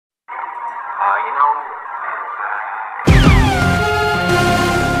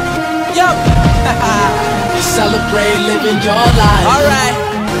Yo! Celebrate living your life. Alright.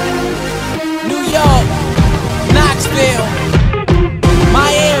 New York, Knoxville,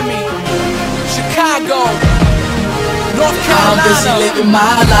 Miami, Chicago, North Carolina. I'm busy living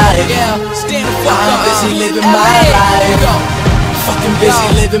my life. Yeah, stand the fuck up. I'm busy living LA. my life. Go. Fucking busy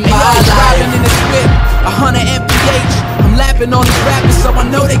living Ain't my no life. driving in this whip, 100 mph. I'm lapping on these rappers, so I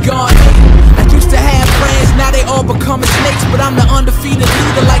know they gon' hate. I used to have friends, now they all becoming snakes. But I'm the undefeated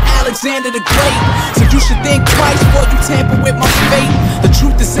leader like Alexander the Great. So you should think twice before you tamper with my fate. The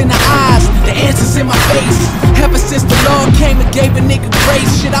truth is in the eyes, the answer's in my face. Ever since the Lord came and gave a nigga grace,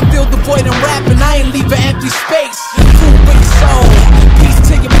 shit, I filled the void in rap and I ain't leaving empty space. Food for your soul, peace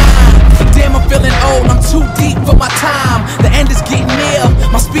to your mind. Damn, I'm feeling old, I'm too deep for my time. The end is getting near,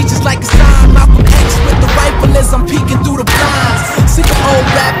 my speech is like a sign. Malcolm X with the rifle as I'm peeking through the blinds. Sick of old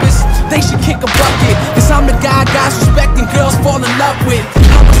rappers, they should kick a bucket. Cause I'm the guy guys respect and girls fall in love with.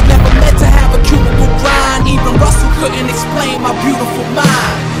 I was never meant to have a cubicle grind. Even Russell couldn't explain my beautiful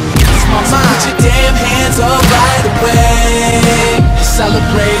mind. It's my mind. Put your damn hands up right away and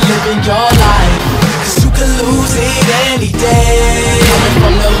celebrate living your life. Cause you could lose it any day. Coming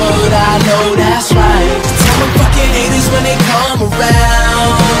from the hood, I know that's right. Tell them fucking haters when they come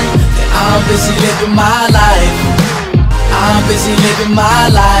around that I'm busy living my life. I'm busy living my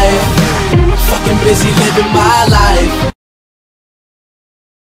life. Fucking busy living my life.